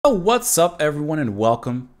What's up, everyone, and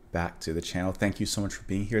welcome back to the channel. Thank you so much for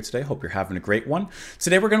being here today. Hope you're having a great one.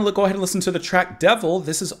 Today we're going to go ahead and listen to the track Devil.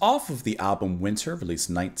 This is off of the album Winter, released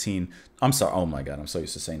 19. I'm sorry. Oh my god, I'm so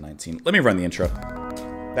used to saying 19. Let me run the intro.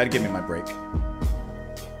 That'd give me my break.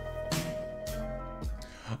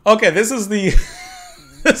 Okay, this is the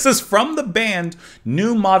this is from the band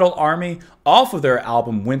New Model Army off of their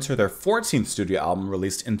album Winter, their 14th studio album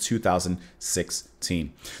released in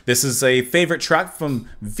 2016. This is a favorite track from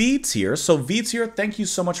V-Tier. So V-Tier, thank you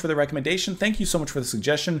so much for the recommendation. Thank you so much for the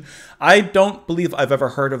suggestion. I don't believe I've ever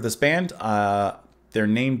heard of this band. Their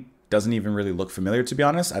name doesn't even really look familiar, to be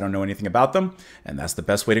honest. I don't know anything about them, and that's the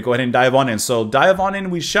best way to go ahead and dive on in. So dive on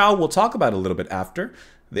in we shall. We'll talk about it a little bit after.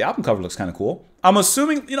 The album cover looks kind of cool. I'm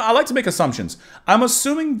assuming, I like to make assumptions. I'm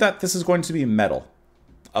assuming that this is going to be metal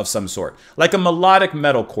of some sort. Like a melodic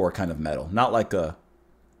metalcore kind of metal. Not like a,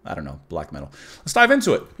 I don't know, black metal. Let's dive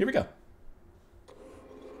into it. Here we go.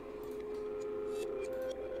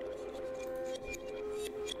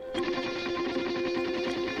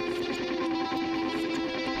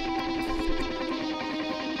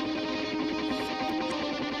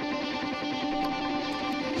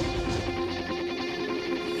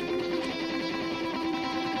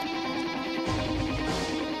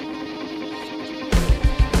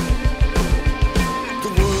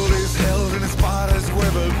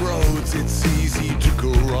 It's easy to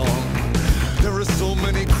go wrong. There are so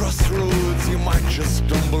many crossroads you might just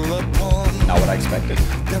stumble upon. Not what I expected.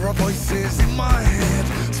 There are voices in my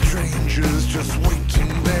head, strangers just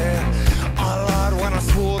waiting there. I lied when I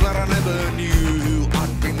swore that I never knew who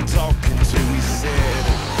I'd been talking to. He said,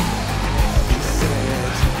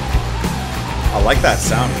 I like that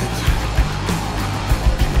sound.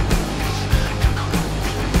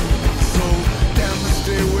 So down the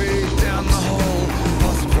stairway, down the hall,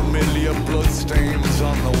 familiar bloodstains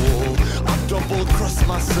on the wall. I double-cross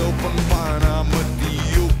myself and find I'm at the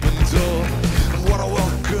open door. And what a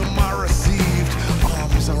welcome I received,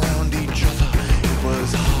 arms around each other. It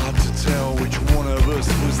was hard to tell which one of us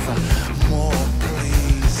was the more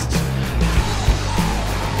pleased.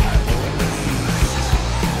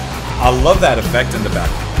 I love that effect in the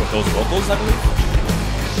back with those vocals, I believe.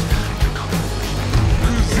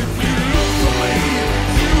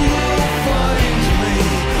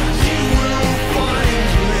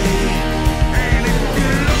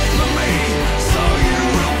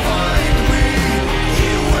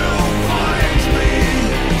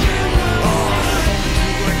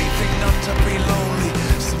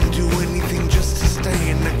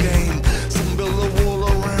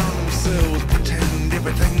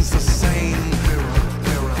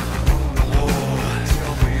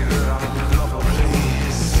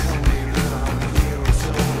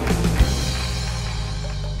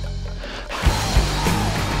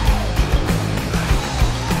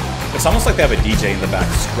 It's almost like they have a DJ in the back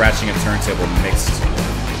scratching a turntable mixed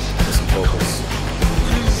with some vocals.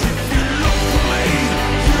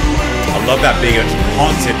 I love that big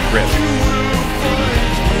haunted riff.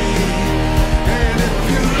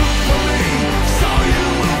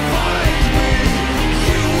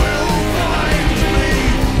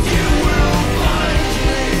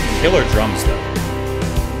 Killer drums though.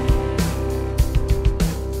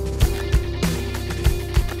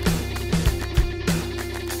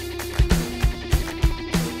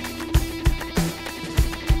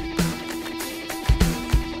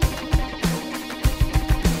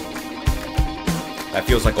 That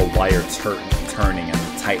feels like a wire turning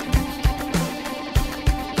and tightening.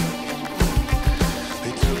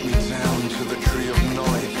 They took me down to the tree of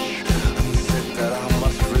knowledge and said that I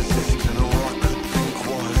must resist, and all I could think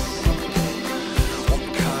was, what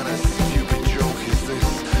kind of stupid joke is this?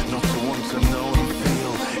 Not to want to know and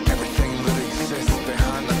feel everything that exists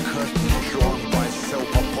behind the curtain drawn by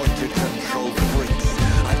self-appointed control freaks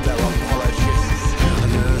and their apologists.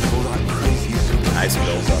 And there's all that crazy Nice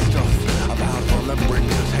build up. stuff about remembering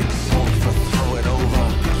to take salt to throw it over.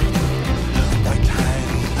 Right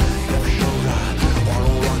hand, left shoulder, while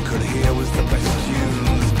all I could hear was the best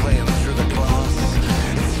tunes playing through the glass.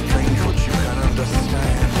 It's strange what you can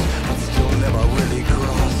understand, but still never really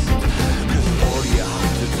grasp. Cause all you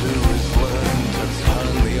have to do is learn to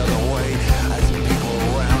turn the other way as people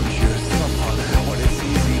around you suffer. When it's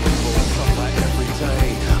easy, people suffer every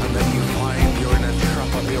day, and then you find you're in a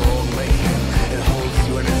trap of your own making. It holds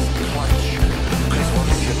you in its clutch. Cause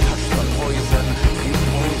once you touch the poison, you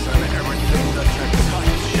poison everything that you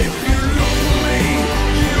touch. If you look for me,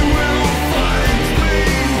 you will find me.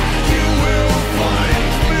 You will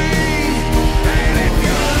find me. And if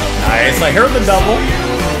you look for Nice, I heard the double. me, you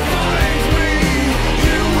will find me.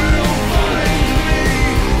 You will find me.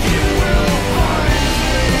 You will find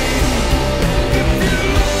me.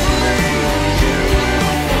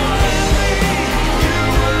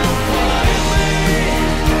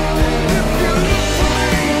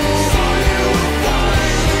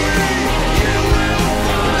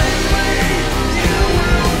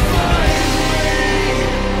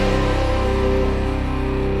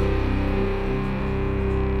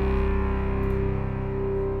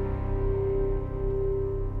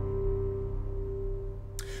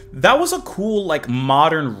 That was a cool, like,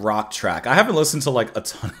 modern rock track. I haven't listened to, like, a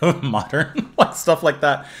ton of modern like stuff like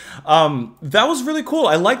that. That was really cool.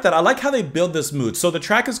 I like that. I like how they build this mood. So the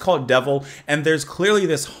track is called Devil, and there's clearly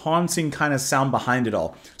this haunting kind of sound behind it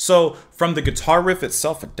all. So from the guitar riff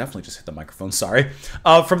itself, I definitely just hit the microphone, sorry.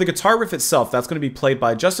 From the guitar riff itself, that's going to be played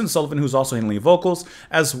by Justin Sullivan, who's also handling vocals,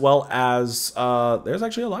 as well as, there's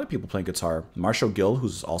actually a lot of people playing guitar. Marshall Gill,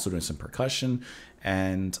 who's also doing some percussion,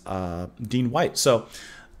 and Dean White. So,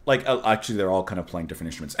 like, actually, they're all kind of playing different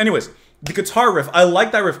instruments. Anyways, the guitar riff, I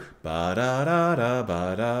like that riff. Ba-da-da-da,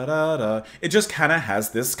 ba-da-da-da. It just kind of has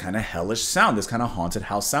this kind of hellish sound, this kind of haunted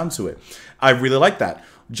house sound to it. I really like that.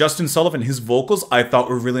 Justin Sullivan, his vocals, I thought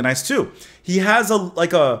were really nice too. He has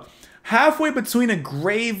a halfway between a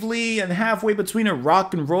gravely and halfway between a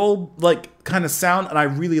rock and roll, like, kind of sound, and I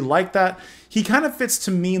really like that. He kind of fits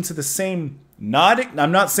to me into the same,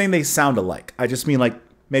 I'm not saying they sound alike. I just mean, like,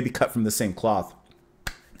 maybe cut from the same cloth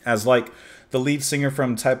as, like, the lead singer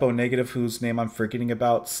from Typo Negative, whose name I'm forgetting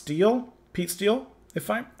about, Pete Steele, if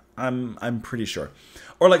I'm pretty sure,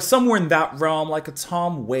 or like somewhere in that realm, like a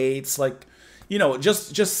Tom Waits, like, you know,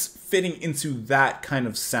 just fitting into that kind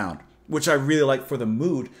of sound, which I really like for the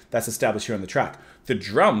mood that's established here on the track. The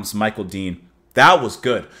drums, Michael Dean, that was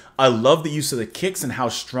good. I love the use of the kicks and how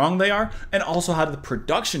strong they are, and also how the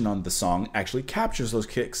production on the song actually captures those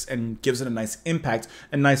kicks and gives it a nice impact,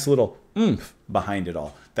 a nice little oomph behind it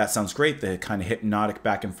all. That sounds great. The kind of hypnotic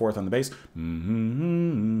back and forth on the bass.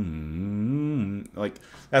 Like,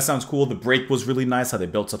 that sounds cool. The break was really nice, how they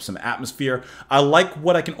built up some atmosphere. I like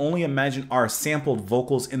what I can only imagine are sampled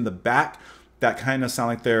vocals in the back that kind of sound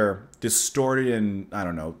like they're distorted, and I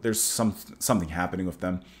don't know, there's something happening with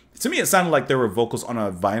them. To me, it sounded like there were vocals on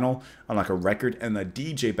a vinyl, on like a record, and the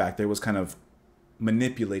DJ back there was kind of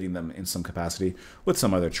manipulating them in some capacity with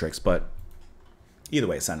some other tricks, but either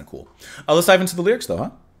way, it sounded cool. Let's dive into the lyrics, though,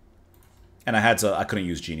 huh? And I couldn't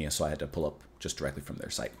use Genius, so I had to pull up just directly from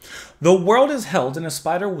their site. The world is held in a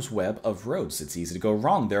spider's web of roads. It's easy to go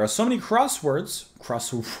wrong. There are so many crossroads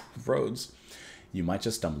you might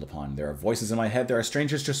just stumble upon. There are voices in my head. There are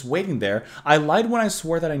strangers just waiting there. I lied when I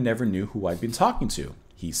swore that I never knew who I'd been talking to.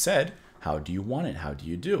 He said, how do you want it? How do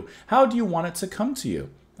you do? How do you want it to come to you?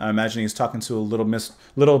 I imagine he's talking to a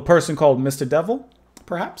little person called Mr. Devil,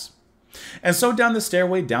 perhaps. And so down the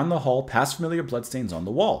stairway, down the hall, past familiar bloodstains on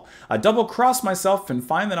the wall. I double-cross myself and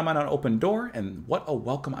find that I'm at an open door, and what a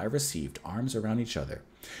welcome I received, arms around each other.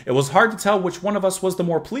 It was hard to tell which one of us was the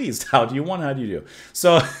more pleased. How do you want? How do you do?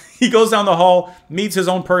 So he goes down the hall, meets his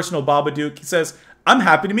own personal Babadook. He says, I'm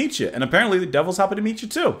happy to meet you. And apparently the devil's happy to meet you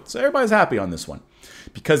too. So everybody's happy on this one.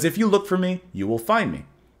 Because if you look for me, you will find me.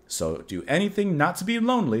 So do anything not to be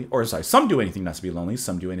lonely, or sorry, some do anything not to be lonely,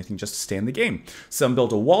 some do anything just to stay in the game. Some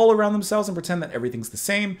build a wall around themselves and pretend that everything's the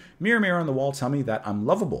same. Mirror, mirror on the wall, tell me that I'm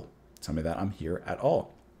lovable. Tell me that I'm here at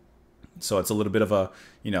all. So it's a little bit of a,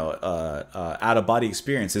 you know, out-of-body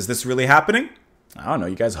experience. Is this really happening? I don't know.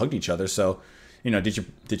 You guys hugged each other, so, you know,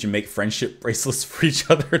 did you make friendship bracelets for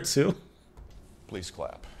each other too? Please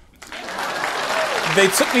clap. They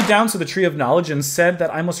took me down to the Tree of Knowledge and said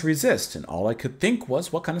that I must resist, and all I could think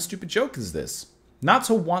was, what kind of stupid joke is this? Not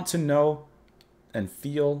to want to know and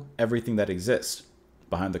feel everything that exists.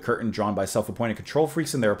 Behind the curtain drawn by self-appointed control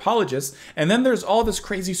freaks and their apologists, and then there's all this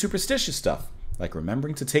crazy superstitious stuff, like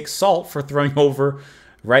remembering to take salt for throwing over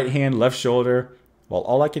right hand, left shoulder, while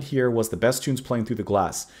all I could hear was the best tunes playing through the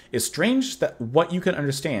glass. It's strange that what you can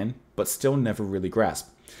understand, but still never really grasp.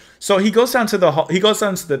 So he goes down to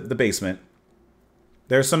the basement.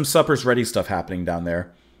 There's some suppers ready stuff happening down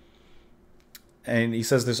there. And he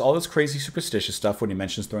says there's all this crazy superstitious stuff when he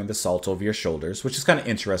mentions throwing the salt over your shoulders, which is kind of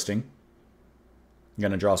interesting. You're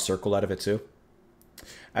going to draw a circle out of it too.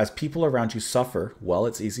 As people around you suffer, well,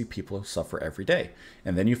 it's easy, people suffer every day.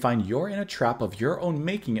 And then you find you're in a trap of your own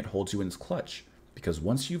making. It holds you in its clutch. Because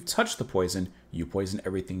once you've touched the poison, you poison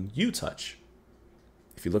everything you touch.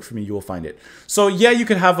 If you look for me, you will find it. So yeah, you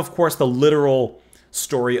could have, of course, the literal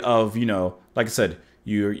story of, you know, like I said,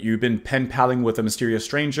 you've been pen paling with a mysterious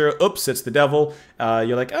stranger. Oops, it's the devil.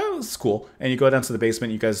 You're like, oh, this is cool. And you go down to the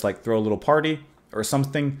basement. You guys like throw a little party or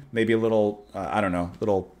something. Maybe a little, I don't know,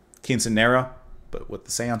 little quinceanera, but with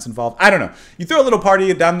the seance involved. I don't know. You throw a little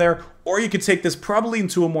party down there, or you could take this probably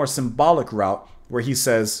into a more symbolic route where he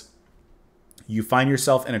says, you find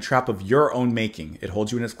yourself in a trap of your own making. It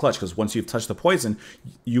holds you in its clutch because once you've touched the poison,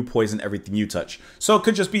 you poison everything you touch. So it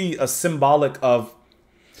could just be a symbolic of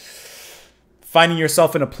finding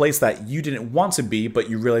yourself in a place that you didn't want to be, but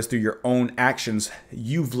you realize through your own actions,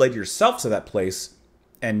 you've led yourself to that place.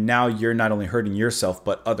 And now you're not only hurting yourself,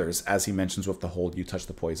 but others, as he mentions with the whole, you touch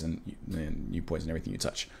the poison, and you poison everything you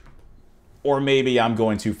touch. Or maybe I'm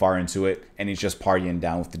going too far into it and he's just partying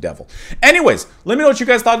down with the devil. Anyways, let me know what you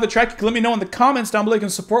guys thought of the track. You can let me know in the comments down below. You can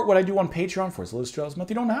support what I do on Patreon for as little as $2 a month.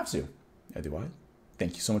 You don't have to. Otherwise,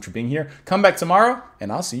 thank you so much for being here. Come back tomorrow,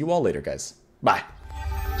 and I'll see you all later, guys. Bye.